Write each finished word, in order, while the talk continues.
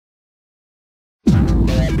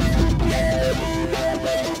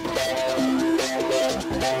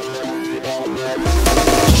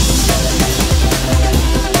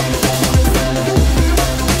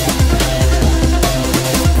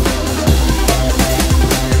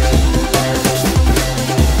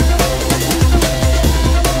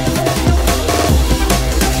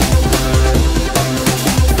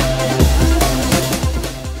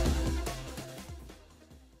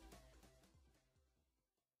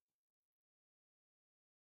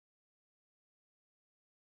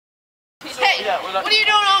Yeah, what are you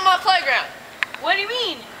doing on my playground? What do you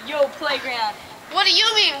mean, yo playground? What do you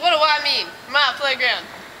mean? What do I mean? My playground.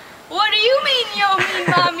 What do you mean,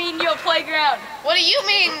 I mean, yo playground? What do you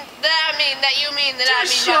mean that I mean that you mean that I mean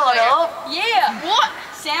Just my shut playground? up. Yeah. What?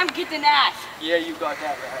 Sam, get the knife. Yeah, you got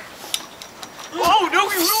that right. Oh,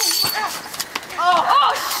 no, you don't.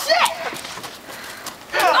 Oh shit!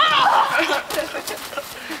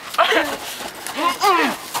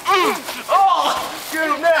 Oh, get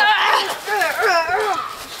him now.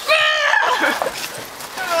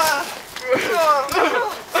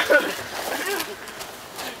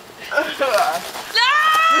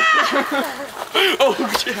 Oh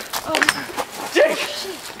shit! Jake,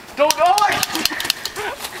 don't go away.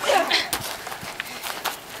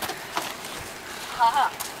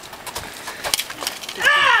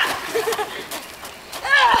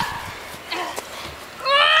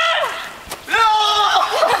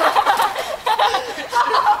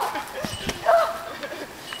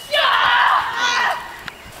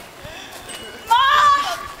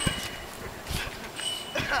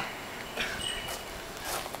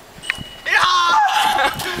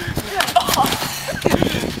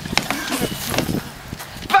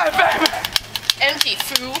 Empty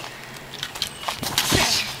fool.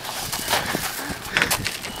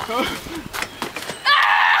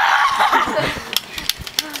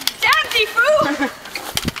 Empty fool!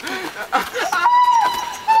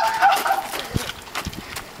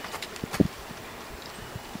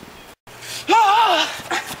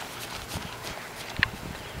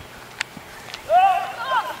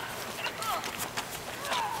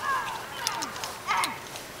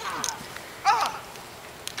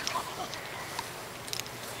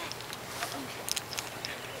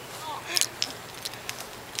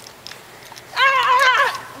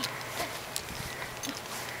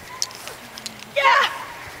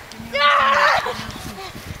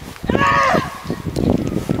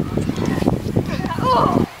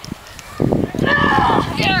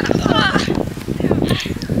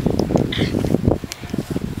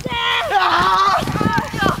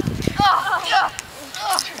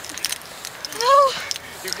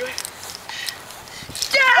 You good?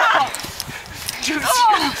 Yeah, I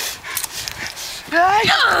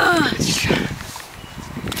got you.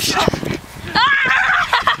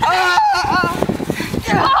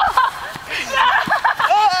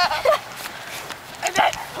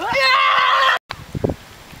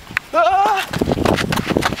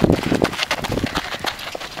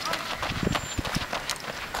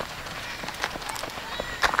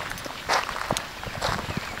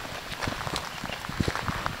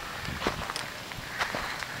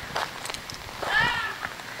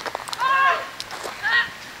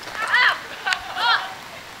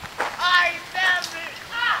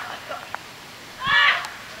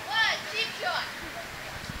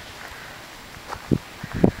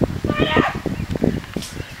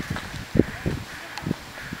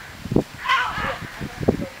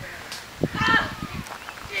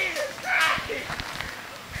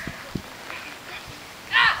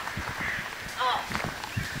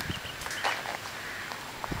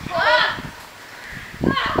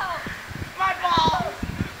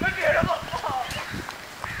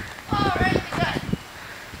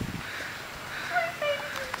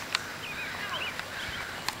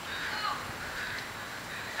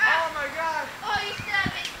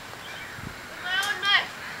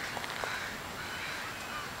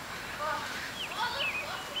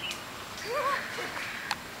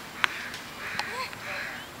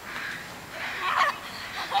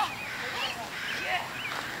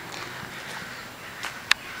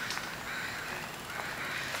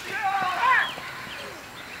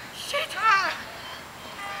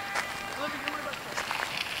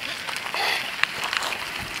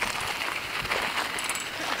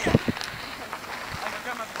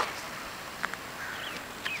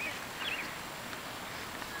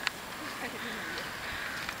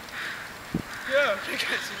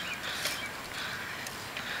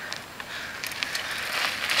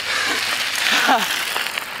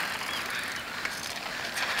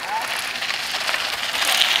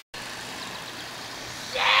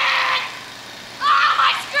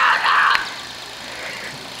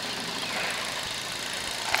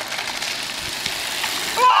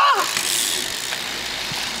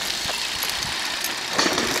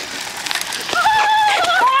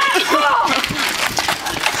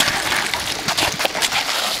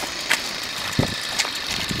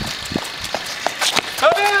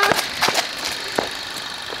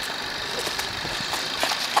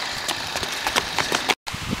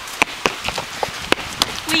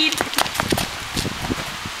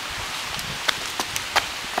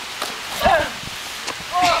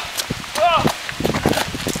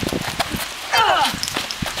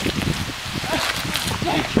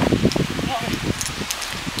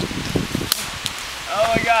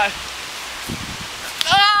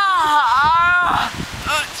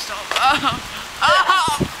 Give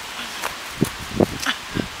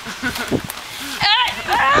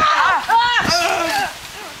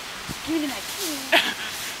me the knife.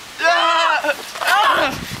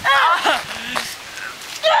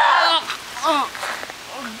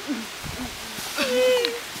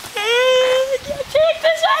 I can't take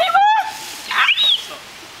this anymore.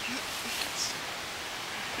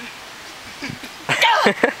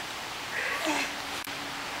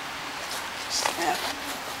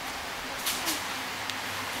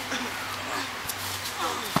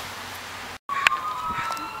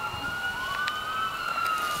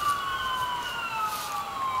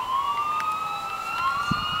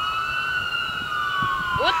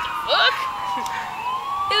 What the fuck?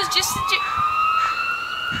 It was just a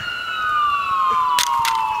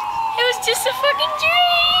It was just a fucking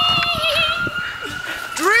dream.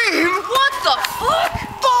 Dream? What the fuck?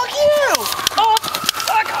 Fuck you! Oh,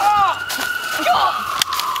 fuck off.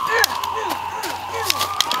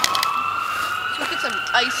 Let's go get some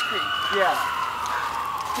ice cream. Yeah.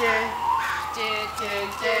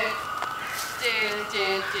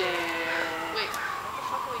 Wait, what the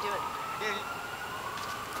fuck are we doing?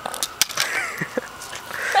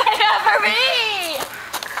 For me.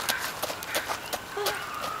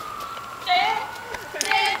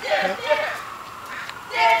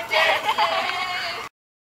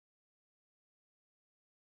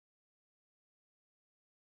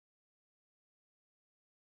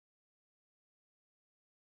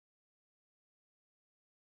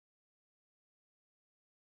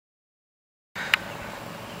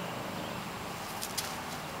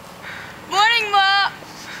 Morning, Ma.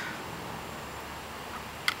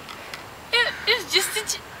 It was just a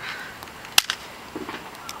It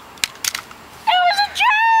was a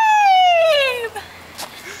dream.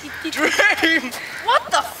 Dream? What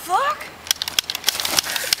the fuck?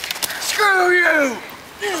 Screw you!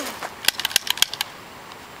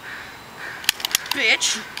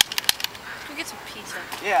 Bitch. Go get some pizza.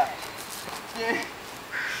 Yeah.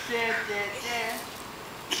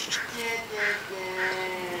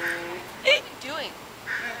 What are you doing?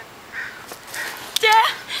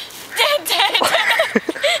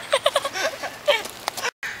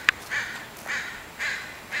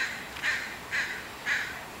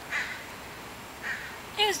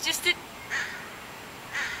 It was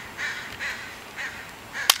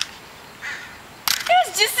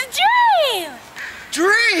just a dream.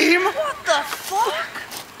 Dream? What the fuck?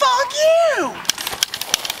 Fuck you!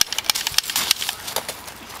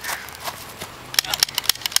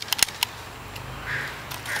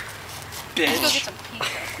 Let's go get Bitch. some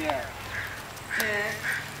pizza. Yeah.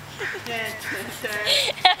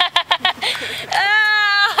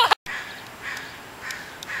 Ah!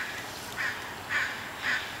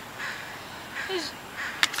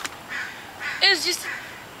 It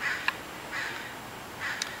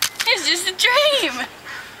was just a dream.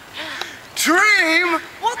 Dream?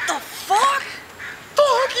 What the fuck?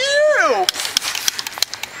 Fuck you!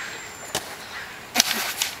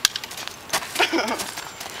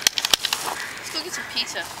 Let's go get some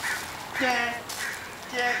pizza. Yeah.